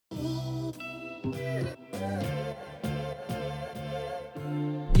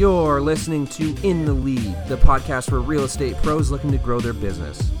You're listening to In the Lead, the podcast for real estate pros looking to grow their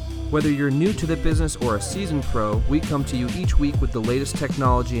business. Whether you're new to the business or a seasoned pro, we come to you each week with the latest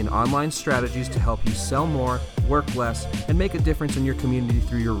technology and online strategies to help you sell more, work less, and make a difference in your community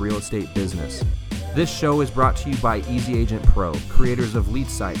through your real estate business. This show is brought to you by Easy Agent Pro, creators of Lead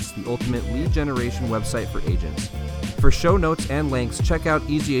Sites, the ultimate lead generation website for agents. For show notes and links, check out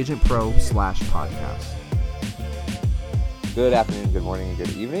easyagentpro.com/podcast. Good afternoon, good morning, and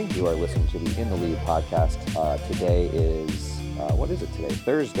good evening. You are listening to the In the Lead podcast. Today is, what is it today?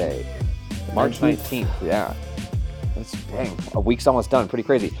 Thursday, March 19th. Yeah. Dang, a week's almost done. Pretty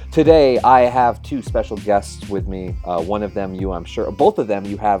crazy. Today, I have two special guests with me. One of them both of them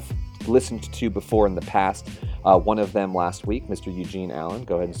you have listened to before in the past. One of them last week, Mr. Eugene Allen.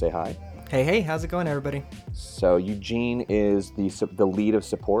 Go ahead and say hi. Hey, how's it going, everybody? So Eugene is the lead of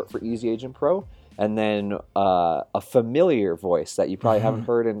support for Easy Agent Pro. And then a familiar voice that you probably haven't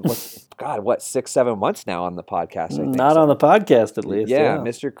heard in, 6-7 months now on the podcast, I think. Not on the podcast, at least. Yeah,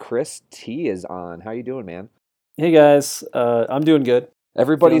 Mr. Chris T is on. How you doing, man? Hey, guys. I'm doing good.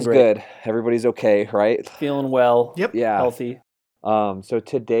 Everybody's good. Everybody's okay, right? Feeling well. Yep. Yeah. Healthy. So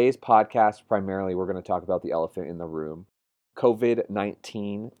today's podcast, primarily, we're going to talk about the elephant in the room.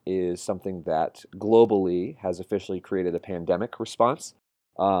 COVID-19 is something that globally has officially created a pandemic response.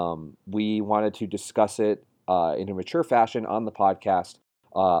 We wanted to discuss it in a mature fashion on the podcast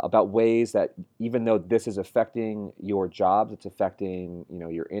about ways that even though this is affecting your jobs, it's affecting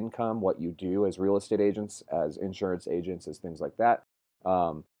your income, what you do as real estate agents, as insurance agents, as things like that.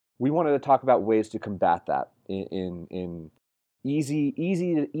 We wanted to talk about ways to combat that in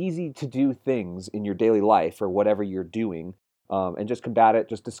easy to do things in your daily life or whatever you're doing. And just combat it,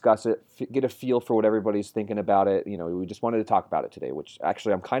 just discuss it, get a feel for what everybody's thinking about it. We just wanted to talk about it today, which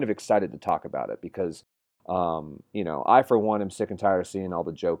actually I'm kind of excited to talk about it because, I, for one, am sick and tired of seeing all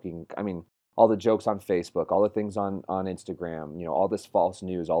the joking. I mean, all the jokes on Facebook, all the things on Instagram, all this false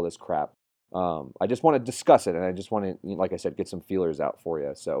news, all this crap. I just want to discuss it, and I just want to, like I said, get some feelers out for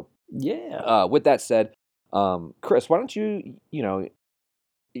you. So, yeah. With that said, Chris, why don't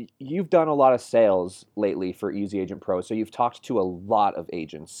you've done a lot of sales lately for Easy Agent Pro, so you've talked to a lot of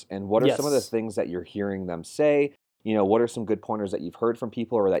agents. And what are some of the things that you're hearing them say? What are some good pointers that you've heard from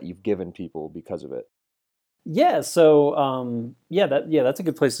people or that you've given people because of it? Yeah. So, that's a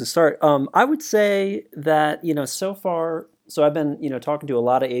good place to start. I would say that, so far, so I've been, talking to a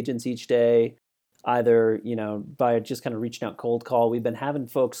lot of agents each day, either, by just kind of reaching out cold call. We've been having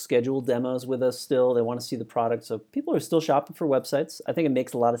folks schedule demos with us still. They want to see the product. So people are still shopping for websites. I think it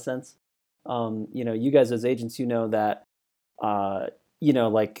makes a lot of sense. You guys as agents, that,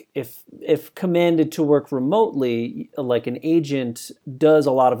 like if commanded to work remotely, like an agent does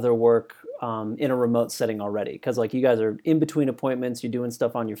a lot of their work in a remote setting already. Because like you guys are in between appointments, you're doing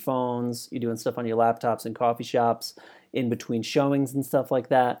stuff on your phones, you're doing stuff on your laptops in coffee shops, in between showings and stuff like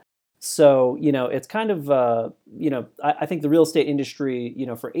that. So, it's kind of, I think the real estate industry,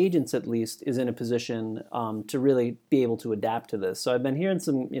 for agents at least, is in a position to really be able to adapt to this. So I've been hearing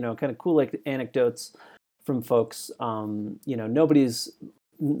some, kind of cool anecdotes from folks. Nobody's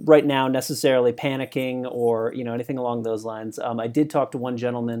right now necessarily panicking or, anything along those lines. I did talk to one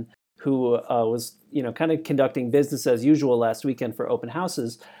gentleman who was, kind of conducting business as usual last weekend for open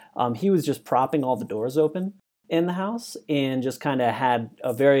houses. He was just propping all the doors open in the house and just kind of had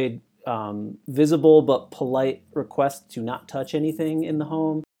a very visible but polite request to not touch anything in the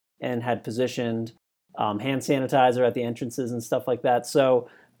home, and had positioned hand sanitizer at the entrances and stuff like that. So,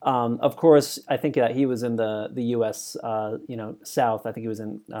 of course, I think that he was in the U.S. South. I think he was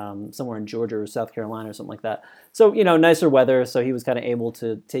in somewhere in Georgia or South Carolina or something like that. So, nicer weather. So he was kind of able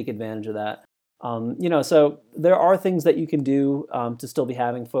to take advantage of that. So there are things that you can do to still be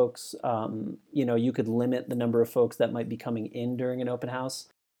having folks. You could limit the number of folks that might be coming in during an open house.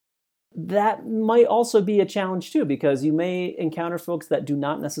 That might also be a challenge too, because you may encounter folks that do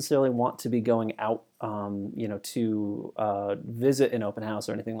not necessarily want to be going out, to visit an open house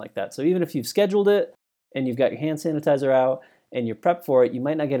or anything like that. So even if you've scheduled it and you've got your hand sanitizer out and you're prepped for it, you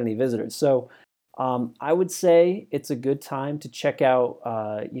might not get any visitors. So I would say it's a good time to check out,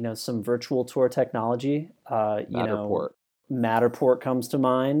 some virtual tour technology. Matterport comes to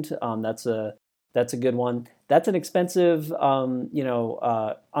mind. That's a good one. That's an expensive, I'm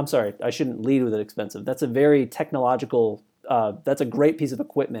sorry, I shouldn't lead with it expensive. That's a very technological, that's a great piece of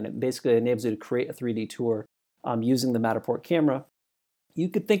equipment. It basically enables you to create a 3D tour using the Matterport camera. You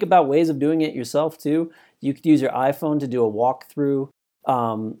could think about ways of doing it yourself too. You could use your iPhone to do a walkthrough.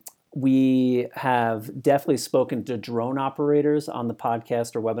 We have definitely spoken to drone operators on the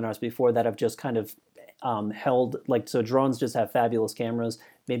podcast or webinars before that have just kind of held, like, so drones just have fabulous cameras.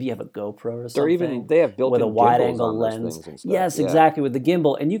 Maybe you have a GoPro or something. They have built-in with a wide gimbals angle on those lens. things and stuff. Yes, Yeah. exactly, with the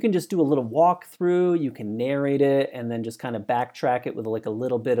gimbal. And you can just do a little walkthrough. You can narrate it and then just kind of backtrack it with like a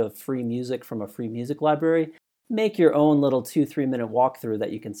little bit of free music from a free music library. Make your own little 2-3 minute walkthrough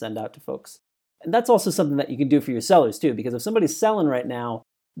that you can send out to folks. And that's also something that you can do for your sellers too, because if somebody's selling right now,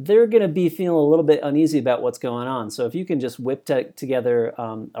 they're going to be feeling a little bit uneasy about what's going on. So if you can just whip together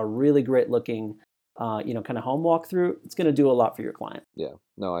a really great looking, kind of home walkthrough, it's going to do a lot for your client. Yeah,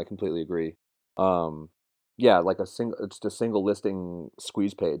 no, I completely agree. Yeah, like it's a single listing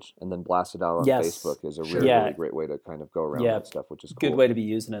squeeze page and then blast it out on Yes. Facebook is a Sure. really, Yeah. really great way to kind of go around Yeah. that stuff, which is cool. Good way to be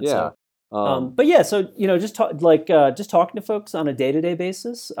using it. Yeah. So. But yeah, so just talking to folks on a day-to-day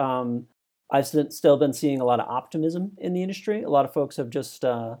basis. I've still been seeing a lot of optimism in the industry. A lot of folks have just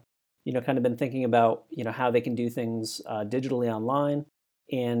kind of been thinking about how they can do things digitally online,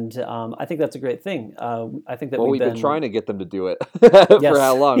 and I think that's a great thing. I think that Well, we've been trying to get them to do it Yes. for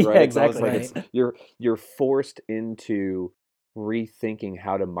how long, Yeah, right? exactly. It's like you're forced into rethinking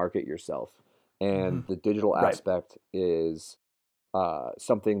how to market yourself, and the digital Right. aspect is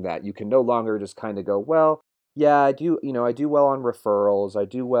something that you can no longer just kind of go, well, yeah, I do well on referrals, I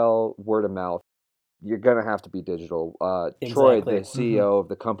do well word of mouth. You're gonna have to be digital. Troy, Exactly. the CEO of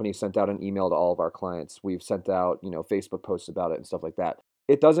the company, sent out an email to all of our clients. We've sent out, Facebook posts about it and stuff like that.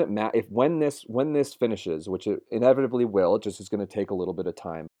 It doesn't matter if when this finishes, which it inevitably will, it just is going to take a little bit of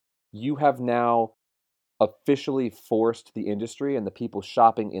time. You have now officially forced the industry and the people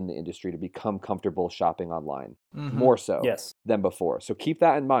shopping in the industry to become comfortable shopping online, more so Yes. than before. So keep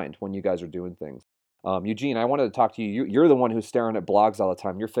that in mind when you guys are doing things. Eugene, I wanted to talk to you. You're the one who's staring at blogs all the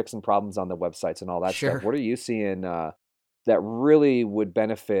time. You're fixing problems on the websites and all that Sure. stuff. What are you seeing that really would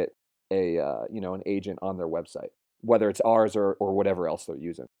benefit an agent on their website, whether it's ours or whatever else they're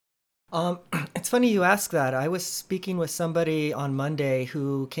using? It's funny you ask that. I was speaking with somebody on Monday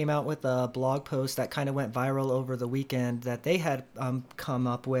who came out with a blog post that kind of went viral over the weekend that they had come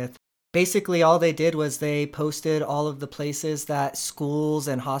up with. Basically, all they did was they posted all of the places that schools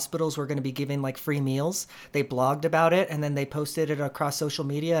and hospitals were going to be giving like free meals. They blogged about it and then they posted it across social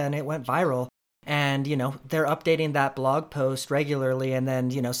media and it went viral. And, they're updating that blog post regularly. And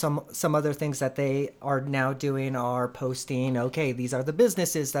then, some other things that they are now doing are posting, okay, these are the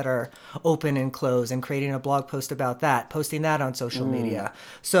businesses that are open and closed, and creating a blog post about that, posting that on social media.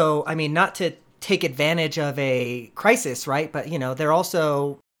 So, I mean, not to take advantage of a crisis, right? But, they're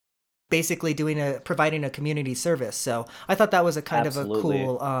also basically providing a community service. So I thought that was a kind Absolutely. of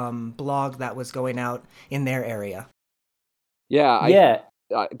a cool blog that was going out in their area. Yeah. Yeah.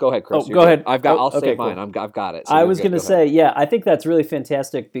 Go ahead, Chris. Oh, You're go good. ahead. I'll Okay, save cool. mine. I've got it. So I you're was good. going to Go ahead. say, yeah, I think that's really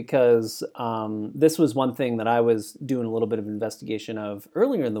fantastic because this was one thing that I was doing a little bit of investigation of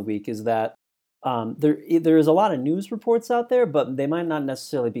earlier in the week, is that there is a lot of news reports out there, but they might not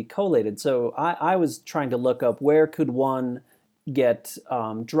necessarily be collated. So I was trying to look up where could one get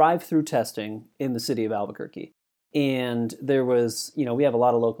drive-through testing in the city of Albuquerque. And there was, we have a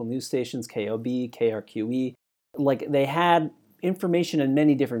lot of local news stations, KOB, KRQE, like they had information in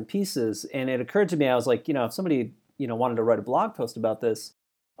many different pieces. And it occurred to me, I was like, if somebody, wanted to write a blog post about this,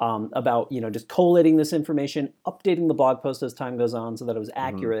 about, just collating this information, updating the blog post as time goes on so that it was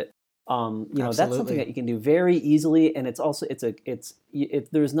accurate. That's something Absolutely. that you can do very easily. And it's also,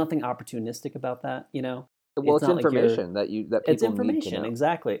 there's nothing opportunistic about that, Well, it's not like information that it's people information, need to know.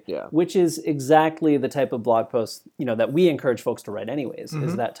 exactly. Yeah. Which is exactly the type of blog post, that we encourage folks to write anyways,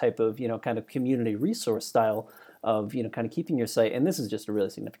 is that type of, kind of community resource style of, kind of keeping your site. And this is just a really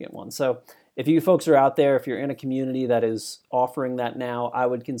significant one. So if you folks are out there, if you're in a community that is offering that now, I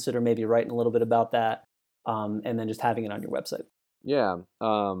would consider maybe writing a little bit about that, and then just having it on your website. Yeah.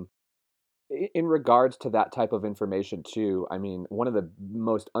 In regards to that type of information too, I mean, one of the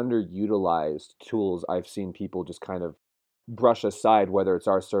most underutilized tools I've seen people just kind of brush aside, whether it's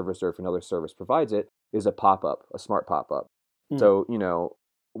our service or if another service provides it, is a pop-up, a smart pop-up. Mm. So,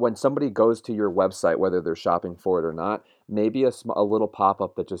 when somebody goes to your website, whether they're shopping for it or not, maybe a little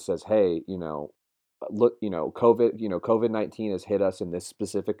pop-up that just says, hey, look, COVID-19 has hit us in this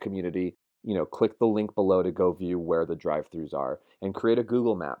specific community. Click the link below to go view where the drive-thrus are, and create a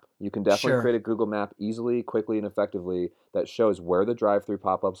Google map. You can definitely Sure. create a Google map easily, quickly, and effectively that shows where the drive-through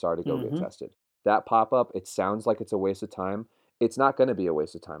pop-ups are to go get tested. That pop-up, it sounds like it's a waste of time. It's not going to be a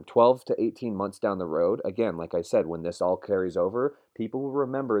waste of time. 12 to 18 months down the road, again, like I said, when this all carries over, people will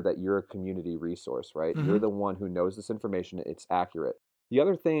remember that you're a community resource, right? You're the one who knows this information. It's accurate. The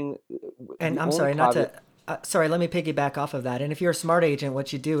other thing, And the I'm only sorry, caveat- let me piggyback off of that. And if you're a smart agent,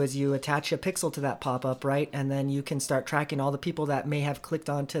 what you do is you attach a pixel to that pop-up, right? And then you can start tracking all the people that may have clicked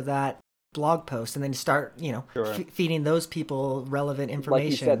onto that blog post, and then start, Sure. feeding those people relevant information.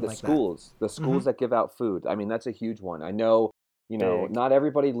 Like you said, the like schools, the schools that give out food. I mean, that's a huge one. I know, Big. not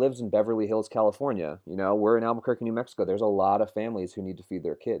everybody lives in Beverly Hills, California. We're in Albuquerque, New Mexico. There's a lot of families who need to feed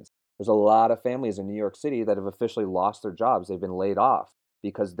their kids. There's a lot of families in New York City that have officially lost their jobs. They've been laid off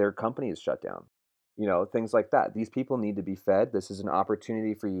because their company is shut down. Things like that. These people need to be fed. This is an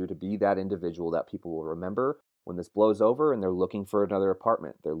opportunity for you to be that individual that people will remember when this blows over and they're looking for another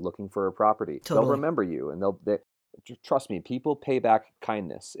apartment. They're looking for a property. They'll Totally. remember you, and trust me, people pay back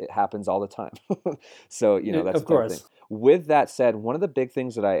kindness. It happens all the time. So, that's Of the type of thing. course. With that said, one of the big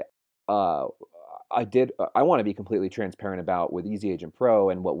things that I want to be completely transparent about with Easy Agent Pro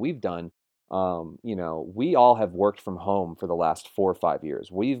and what we've done. We all have worked from home for the last 4 or 5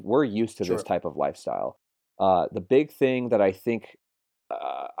 years. We're used to this Sure. type of lifestyle. The big thing that I think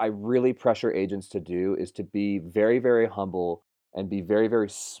I really pressure agents to do is to be very, very humble and be very, very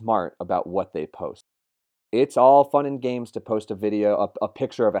smart about what they post. It's all fun and games to post a video, a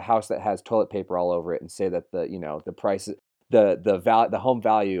picture of a house that has toilet paper all over it, and say that the price, the home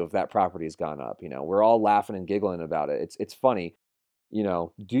value of that property has gone up. We're all laughing and giggling about it. It's funny.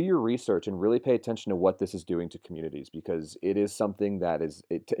 Do your research and really pay attention to what this is doing to communities, because it is something that is,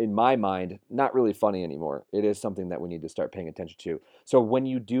 in my mind, not really funny anymore. It is something that we need to start paying attention to. So when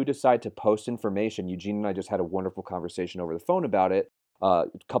you do decide to post information, Eugene and I just had a wonderful conversation over the phone about it a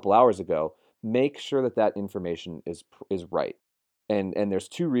couple hours ago. Make sure that information is right. And there's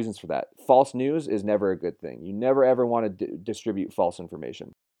 2 reasons for that. False news is never a good thing. You never ever want to distribute false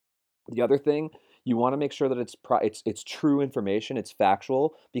information. The other thing, you want to make sure that it's true information, it's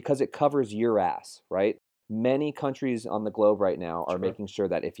factual, because it covers your ass, right? Many countries on the globe right now are Sure. making sure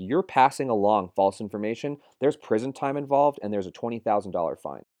that if you're passing along false information, there's prison time involved and there's a $20,000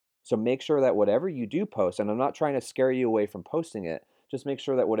 fine. So make sure that whatever you do post, and I'm not trying to scare you away from posting it, just make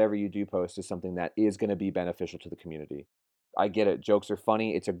sure that whatever you do post is something that is going to be beneficial to the community. I get it. Jokes are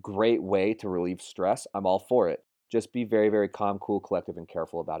funny. It's a great way to relieve stress. I'm all for it. Just be very, very calm, cool, collective, and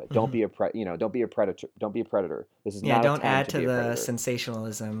careful about it. Don't be don't be a predator. Don't be a predator. This is Yeah, not a don't time add to to be a the predator.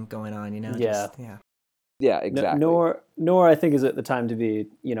 sensationalism going on. Yeah. Just, yeah. Yeah, No, exactly. nor I think is it the time to be,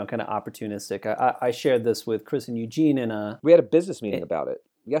 kind of opportunistic. I shared this with Chris and Eugene in We had a business meeting about it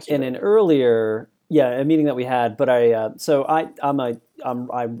yesterday. an earlier, a meeting that we had. But I love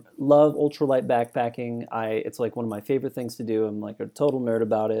ultralight backpacking. It's like one of my favorite things to do. I'm like a total nerd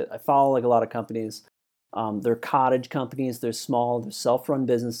about it. I follow like a lot of companies. They're cottage companies. They're small. They're self-run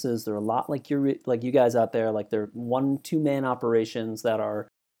businesses. They're a lot like you guys out there. Like they're 1-2 man operations that are,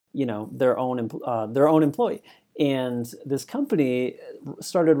 their own employee. And this company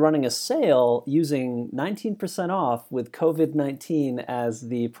started running a sale using 19% off with COVID-19 as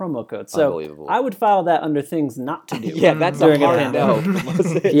the promo code. So Unbelievable. I would file that under things not to do. Yeah, that's a during a hard no.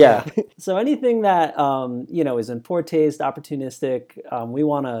 pandemic. Yeah. So anything that is in poor taste, opportunistic, we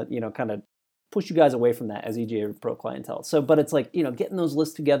want to kind of push you guys away from that as EGA Pro clientele. So, but it's like getting those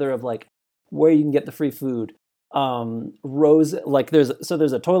lists together of like where you can get the free food. Rose, like there's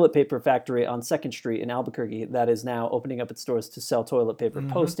a toilet paper factory on 2nd Street in Albuquerque that is now opening up its doors to sell toilet paper,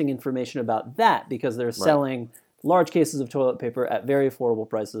 posting information about that because they're selling large cases of toilet paper at very affordable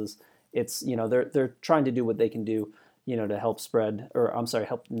prices. It's they're trying to do what they can do to help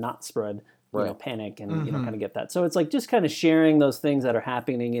help not spread panic and kind of get that. So it's like just kind of sharing those things that are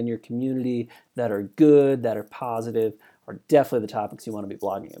happening in your community that are good, that are positive, are definitely the topics you want to be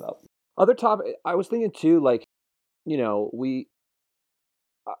blogging about. Other topic, I was thinking too, like, I'm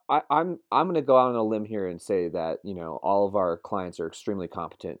going to go out on a limb here and say that all of our clients are extremely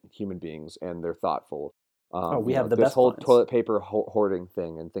competent human beings and they're thoughtful. We have the this best whole clients. toilet paper hoarding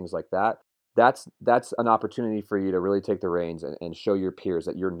thing and things like that. That's an opportunity for you to really take the reins and show your peers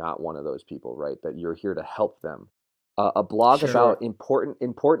that you're not one of those people, right? That you're here to help them. A blog about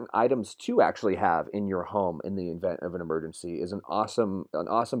important items to actually have in your home in the event of an emergency is an awesome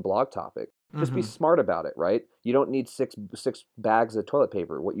blog topic. Just be smart about it, right? You don't need six bags of toilet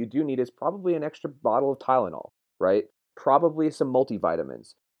paper. What you do need is probably an extra bottle of Tylenol, right? Probably some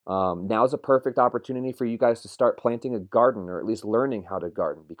multivitamins. Now's a perfect opportunity for you guys to start planting a garden, or at least learning how to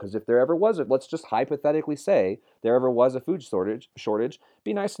garden. Because if there ever was let's just hypothetically say there ever was a food shortage, it'd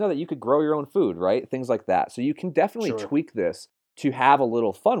be nice to know that you could grow your own food, right? Things like that. So you can definitely tweak this to have a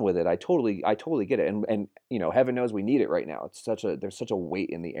little fun with it. I totally get it. And heaven knows we need it right now. There's such a weight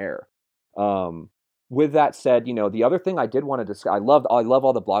in the air. With that said, the other thing I did want to discuss, I love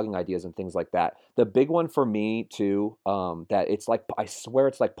all the blogging ideas and things like that. The big one for me too, that it's like, I swear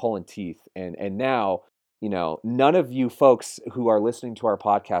it's like pulling teeth. And now, none of you folks who are listening to our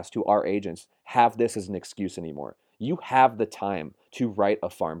podcast, who are agents, have this as an excuse anymore. You have the time to write a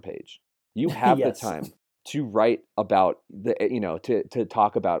farm page. You have the Yes. time to write about to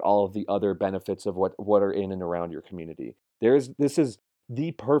talk about all of the other benefits of what are in and around your community. This is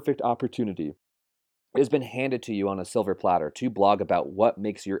the perfect opportunity. It has been handed to you on a silver platter to blog about what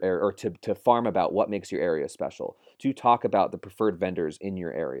makes your area, or to farm about what makes your area special, to talk about the preferred vendors in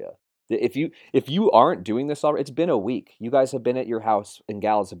your area. If you aren't doing this already, it's been a week. You guys have been at your house, and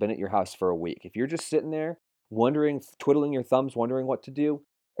gals have been at your house for a week. If you're just sitting there wondering, twiddling your thumbs, wondering what to do,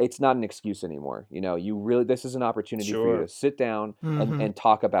 it's not an excuse anymore. This is an opportunity for you Sure. to sit down Mhm. and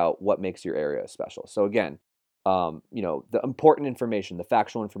talk about what makes your area special. So again, the important information, the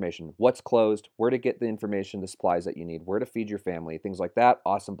factual information, what's closed, where to get the information, the supplies that you need, where to feed your family, things like that.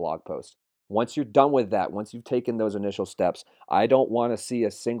 Awesome blog post. Once you're done with that, once you've taken those initial steps, I don't want to see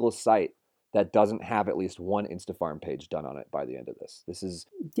a single site that doesn't have at least one InstaFarm page done on it by the end of this. This is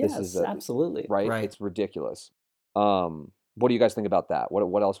Yes, absolutely. right. Right. It's ridiculous. What do you guys think about that?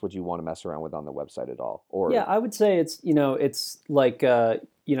 What else would you want to mess around with on the website at all? Or Yeah, I would say it's like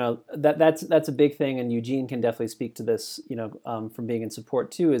that's a big thing, and Eugene can definitely speak to this. From being in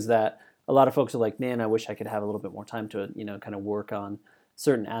support too, is that a lot of folks are like, man, I wish I could have a little bit more time to kind of work on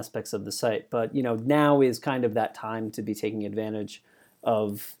certain aspects of the site. But now is kind of that time to be taking advantage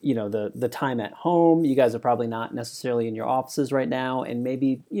of the time at home. You guys are probably not necessarily in your offices right now, and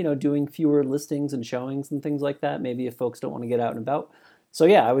maybe doing fewer listings and showings and things like that. Maybe if folks don't want to get out and about. So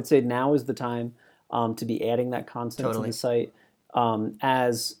yeah, I would say now is the time to be adding that content to Totally. the site.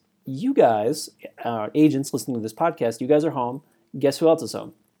 As you guys, agents listening to this podcast, you guys are home. Guess who else is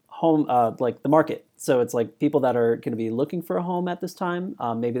home? Home, like the market. So it's like people that are going to be looking for a home at this time.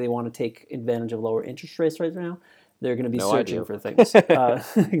 Maybe they want to take advantage of lower interest rates right now. They're going to be No, I searching do. for things.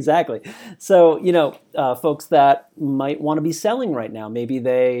 Exactly. So, folks that might want to be selling right now, maybe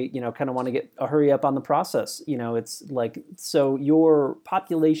they, kind of want to get a hurry up on the process. It's like, so your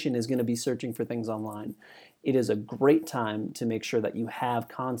population is going to be searching for things online. It is a great time to make sure that you have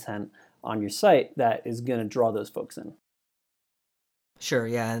content on your site that is going to draw those folks in. Sure,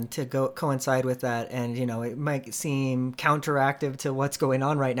 yeah, and to go coincide with that, and it might seem counteractive to what's going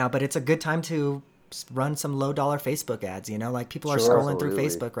on right now, but it's a good time to run some low dollar Facebook ads. Like people are Sure. scrolling through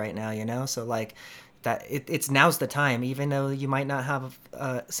Absolutely. Facebook right now. So like that, it's now's the time. Even though you might not have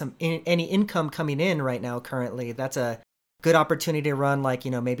any income coming in right now currently, that's a good opportunity to run like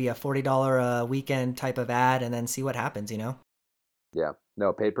maybe a $40 a weekend type of ad, and then see what happens. Yeah,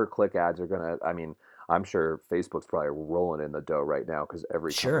 no, pay-per-click ads are gonna. I mean, I'm sure Facebook's probably rolling in the dough right now because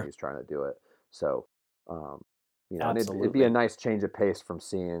every Sure. company's trying to do it. So, um, and it'd be Absolutely. a nice change of pace from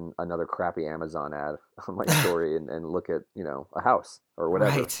seeing another crappy Amazon ad on my story and look at a house or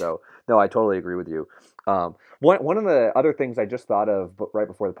whatever. Right. So, no, I totally agree with you. One of the other things I just thought of right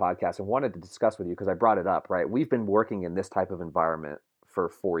before the podcast and wanted to discuss with you because I brought it up. Right, we've been working in this type of environment for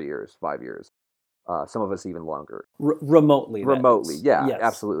 4 years, 5 years. Some of us even longer. Remotely. Remotely, yeah, Yes.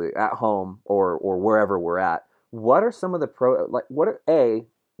 absolutely, at home or wherever we're at. What are some of the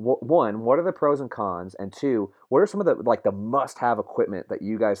one? What are the pros and cons? And two, what are some of the must-have equipment that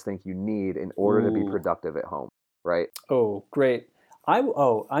you guys think you need in order to be Ooh. productive at home? Right? Oh, great.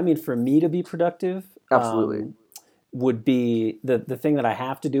 I mean, for me to be productive, Absolutely. would be the thing that I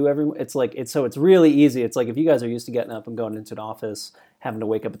have to do it's really easy. It's like if you guys are used to getting up and going into an office, having to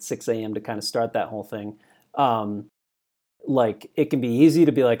wake up at 6 a.m. to kind of start that whole thing. Like it can be easy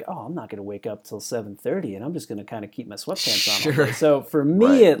to be like, oh, I'm not going to wake up till 7:30 and I'm just going to kind of keep my sweatpants on. all Sure. day. So for me,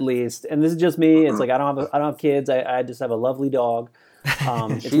 Right. at least, and this is just me, it's like I don't have kids. I just have a lovely dog.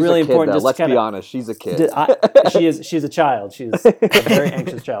 It's She's really a kid, important. though. Just Let's to be kinda, honest. She's a kid. she's a child. She's a very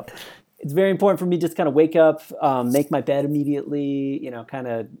anxious child. It's very important for me just kind of wake up, make my bed immediately, kind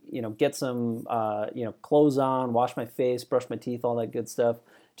of, get some, clothes on, wash my face, brush my teeth, all that good stuff,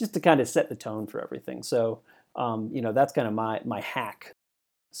 just to kind of set the tone for everything. So, that's kind of my hack.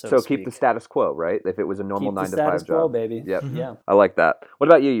 So to keep speak. the status quo, right? If it was a normal Keep the 9 to status 5 quo, job. baby. Yep. Yeah. I like that. What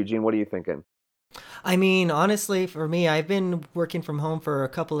about you, Eugene? What are you thinking? I mean, honestly, for me, I've been working from home for a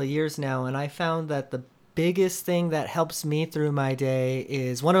couple of years now, and I found that the biggest thing that helps me through my day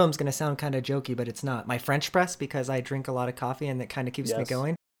is, one of them's going to sound kind of jokey, but it's not, my French press, because I drink a lot of coffee and it kind of keeps me Yes.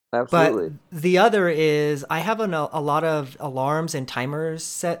 going. Absolutely. But the other is I have a lot of alarms and timers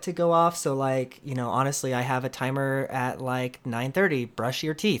set to go off. So honestly, I have a timer at like 9:30, brush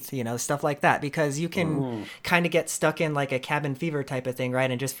your teeth, stuff like that, because you can kind of get stuck in like a cabin fever type of thing, right?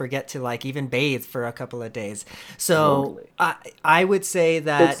 And just forget to like even bathe for a couple of days. So I would say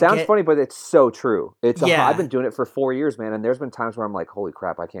that It sounds funny, but it's so true. Yeah. I've been doing it for 4 years, man. And there's been times where I'm like, holy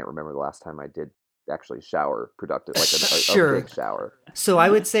crap, I can't remember the last time I did actually shower productive, like a Sure. big shower. So I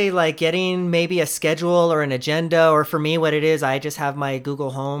would say like getting maybe a schedule or an agenda, or for me, what it is, I just have my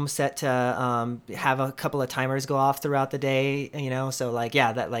Google Home set to have a couple of timers go off throughout the day, so like,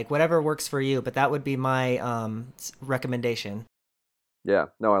 yeah, that like whatever works for you, but that would be my recommendation. Yeah,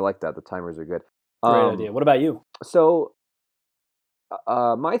 no, I like that. The timers are good. Great idea. What about you? So,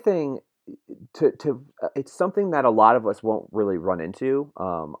 my thing it's something that a lot of us won't really run into.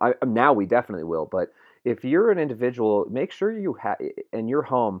 Now we definitely will, but if you're an individual, make sure you have in your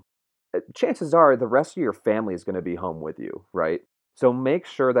home. Chances are the rest of your family is going to be home with you, right? So make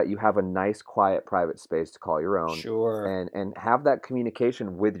sure that you have a nice, quiet, private space to call your own, Sure. and have that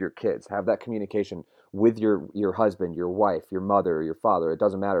communication with your kids. Have that communication with your husband, your wife, your mother, your father. It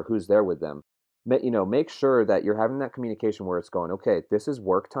doesn't matter who's there with them. Make sure that you're having that communication where it's going, okay, this is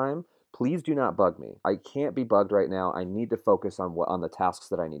work time. Please do not bug me. I can't be bugged right now. I need to focus on the tasks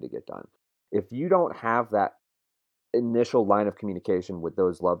that I need to get done. If you don't have that initial line of communication with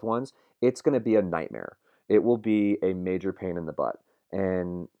those loved ones, it's going to be a nightmare. It will be a major pain in the butt.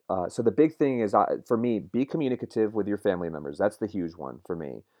 And so the big thing is, for me, be communicative with your family members. That's the huge one for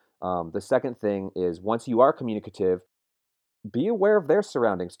me. The second thing is, once you are communicative, be aware of their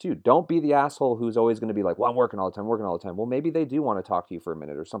surroundings too. Don't be the asshole who's always going to be like, well, I'm working all the time, working all the time. Well, maybe they do want to talk to you for a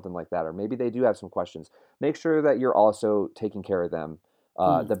minute or something like that. Or maybe they do have some questions. Make sure that you're also taking care of them,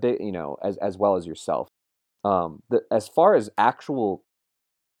 the big, as well as yourself. As far as actual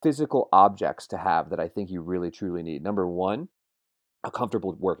physical objects to have that I think you really truly need. Number one, a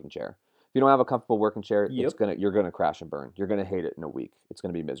comfortable working chair. If you don't have a comfortable working chair, Yep. you're gonna crash and burn. You're gonna hate it in a week. It's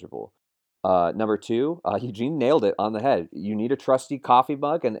gonna be miserable. Number two, Eugene nailed it on the head. You need a trusty coffee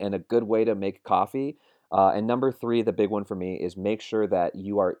mug and a good way to make coffee. And number three, the big one for me, is make sure that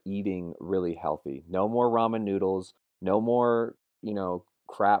you are eating really healthy. No more ramen noodles. No more,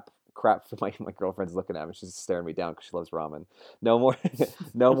 crap. Crap. My girlfriend's looking at me. She's staring me down because she loves ramen. No more,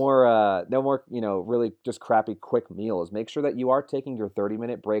 no more. Really just crappy quick meals. Make sure that you are taking your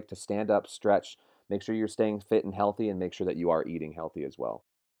 30-minute break to stand up, stretch. Make sure you're staying fit and healthy, and make sure that you are eating healthy as well.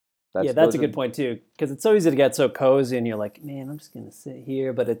 That's Those a are good point too, because it's so easy to get so cozy, and you're like, man, I'm just gonna sit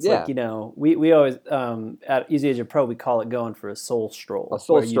here. But it's like, we always at Easy Agent Pro, we call it going for a soul stroll. A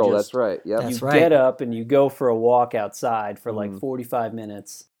soul where you stroll. just- That's right. Yep. That's You right. get up and you go for a walk outside for like Mhm. 45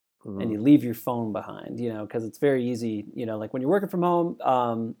 minutes, Mhm. and you leave your phone behind. Because it's very easy. Like when you're working from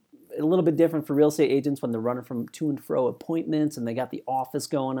home. A little bit different for real estate agents when they're running from to and fro appointments and they got the office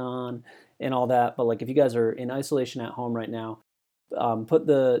going on and all that. But like if you guys are in isolation at home right now, put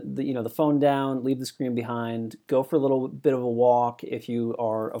the phone down, leave the screen behind, go for a little bit of a walk if you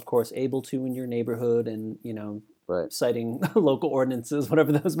are, of course, able to in your neighborhood, and Right. citing local ordinances,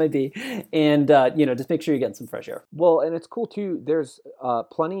 whatever those may be, and just make sure you're getting some fresh air. Well, and it's cool too. There's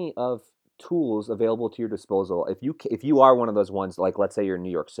plenty of tools available to your disposal. If you are one of those ones, like let's say you're in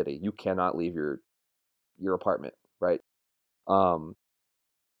New York City, you cannot leave your apartment, right? Um,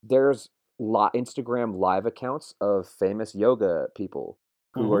 there's Instagram live accounts of famous yoga people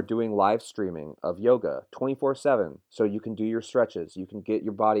who are doing live streaming of yoga 24/7, so you can do your stretches, you can get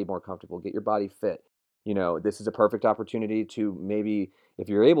your body more comfortable, get your body fit. This is a perfect opportunity to, maybe if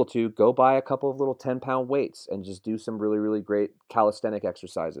you're able to, go buy a couple of little 10-pound weights and just do some really, really great calisthenic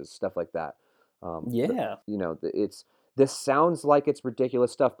exercises, stuff like that. Yeah. It's this sounds like it's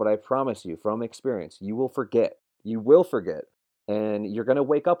ridiculous stuff, but I promise you from experience, you will forget. You will forget. And you're going to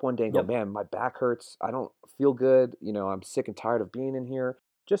wake up one day and go, Yep. man, my back hurts. I don't feel good. I'm sick and tired of being in here.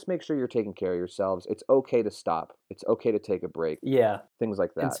 Just make sure you're taking care of yourselves. It's okay to stop. It's okay to take a break. Yeah. Things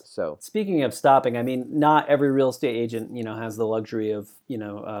like And that. So, speaking of stopping, I mean, not every real estate agent, has the luxury of,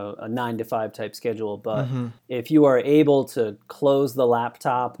 a 9 to 5 type schedule. But if you are able to close the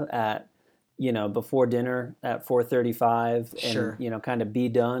laptop at, before dinner at 4:35, and Sure. kind of be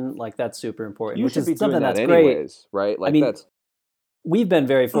done, like that's super important. you which should is be something doing that that's great. anyways, right? Like, mean, that's We've been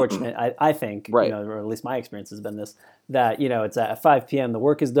very fortunate, I think, Right. or at least my experience has been this, that, it's at 5 p.m. the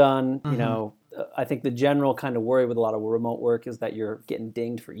work is done. I think the general kind of worry with a lot of remote work is that you're getting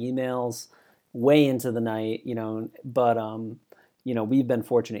dinged for emails way into the night, but, we've been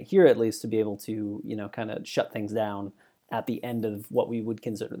fortunate here at least to be able to, kind of shut things down at the end of what we would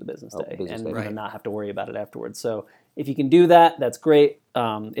consider the business day, business and day. Right. not have to worry about it afterwards. So if you can do that, that's great.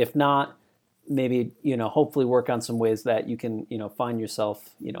 If not, maybe, hopefully work on some ways that you can, find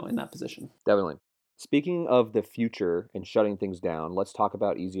yourself, in that position. Definitely. Speaking of the future and shutting things down, let's talk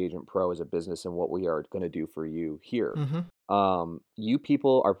about Easy Agent Pro as a business and what we are going to do for you here. You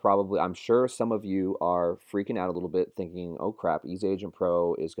people are probably, I'm sure some of you are freaking out a little bit thinking, oh crap, Easy Agent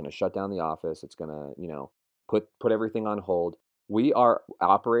Pro is going to shut down the office. It's going to, put everything on hold. We are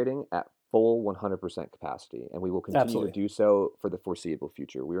operating at full 100% capacity, and we will continue Absolutely. to do so for the foreseeable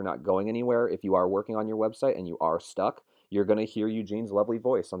future. We are not going anywhere. If you are working on your website and you are stuck, you're going to hear Eugene's lovely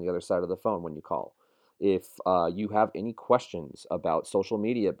voice on the other side of the phone when you call. If you have any questions about social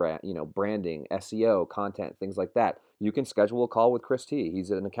media branding, SEO, content, things like that, you can schedule a call with Chris T.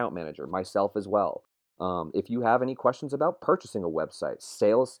 He's an account manager, myself as well. If you have any questions about purchasing a website,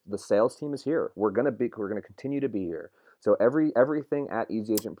 the sales team is here. We're gonna continue to be here. So everything at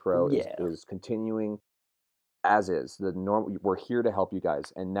Easy Agent Pro is continuing as is. We're here to help you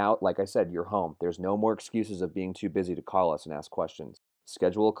guys. And now, like I said, you're home. There's no more excuses of being too busy to call us and ask questions.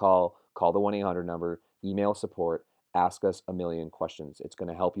 Schedule a call the 1-800 number, email support, ask us a million questions. It's going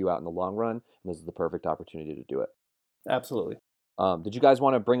to help you out in the long run, and this is the perfect opportunity to do it. Absolutely. Did you guys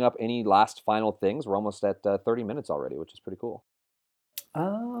want to bring up any last final things? We're almost at 30 minutes already, which is pretty cool.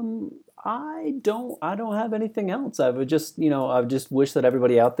 I don't have anything else. I just wish that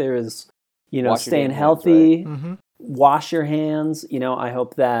everybody out there is, staying healthy, Mm-hmm. wash your hands. I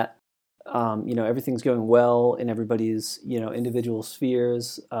hope that, everything's going well in everybody's, individual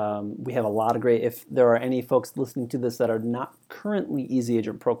spheres. We have a lot of if there are any folks listening to this that are not currently Easy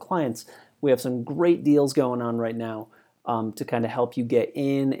Agent Pro clients, we have some great deals going on right now. To kind of help you get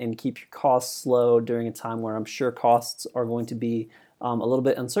in and keep your costs low during a time where I'm sure costs are going to be a little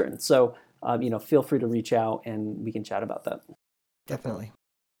bit uncertain. So, feel free to reach out and we can chat about that. Definitely.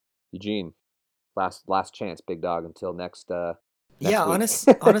 Eugene, last chance, big dog, until next week.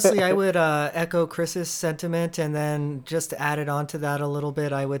 Honestly, I would echo Chris's sentiment, and then just to add it on to that a little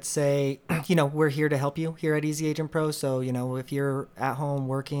bit, I would say, we're here to help you here at Easy Agent Pro. So, if you're at home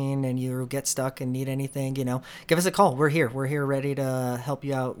working and you get stuck and need anything, give us a call. We're here. We're here ready to help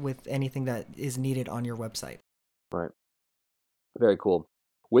you out with anything that is needed on your website. Right. Very cool.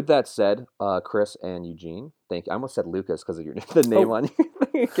 With that said, Chris and Eugene, thank you. I almost said Lucas because of the name on your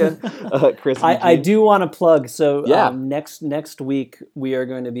thing again. Chris and I do want to plug. So yeah. Next week, we are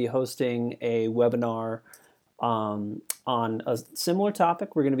going to be hosting a webinar on a similar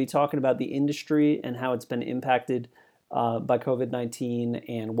topic. We're going to be talking about the industry and how it's been impacted by COVID-19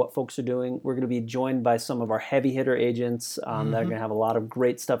 and what folks are doing. We're going to be joined by some of our heavy hitter agents that are going to have a lot of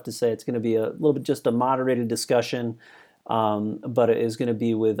great stuff to say. It's going to be a little bit just a moderated discussion. But it is going to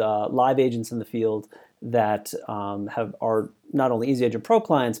be with live agents in the field that are not only Easy Agent Pro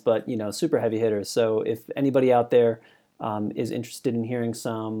clients, but super heavy hitters. So if anybody out there is interested in hearing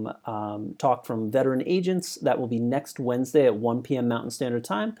some talk from veteran agents, that will be next Wednesday at 1 p.m. Mountain Standard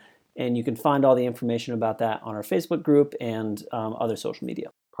Time, and you can find all the information about that on our Facebook group and other social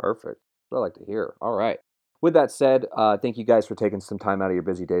media. Perfect. What I like to hear. All right. With that said, thank you guys for taking some time out of your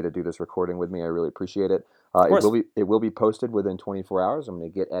busy day to do this recording with me. I really appreciate it. It will be posted within 24 hours. I'm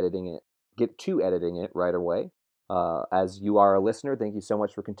going to get to editing it right away. As you are a listener, thank you so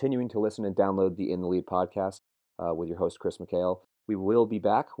much for continuing to listen and download the In the Lead podcast with your host, Chris McHale. We will be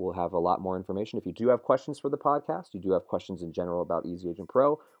back. We'll have a lot more information. If you do have questions for the podcast, you do have questions in general about Easy Agent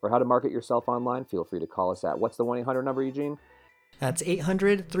Pro or how to market yourself online, feel free to call us at, what's the 1-800 number, Eugene? That's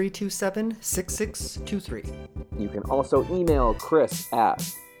 800-327-6623. You can also email Chris at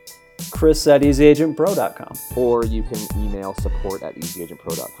easyagentpro.com. Or you can email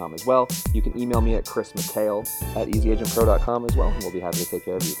support@easyagentpro.com as well. You can email me at chrismchale@easyagentpro.com as well, and we'll be happy to take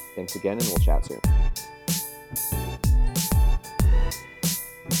care of you. Thanks again, and we'll chat soon.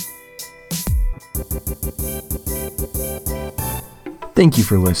 Thank you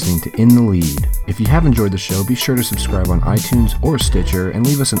for listening to In the Lead. If you have enjoyed the show, be sure to subscribe on iTunes or Stitcher and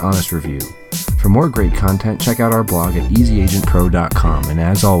leave us an honest review. For more great content, check out our blog at easyagentpro.com, and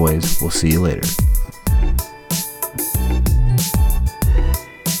as always, we'll see you later.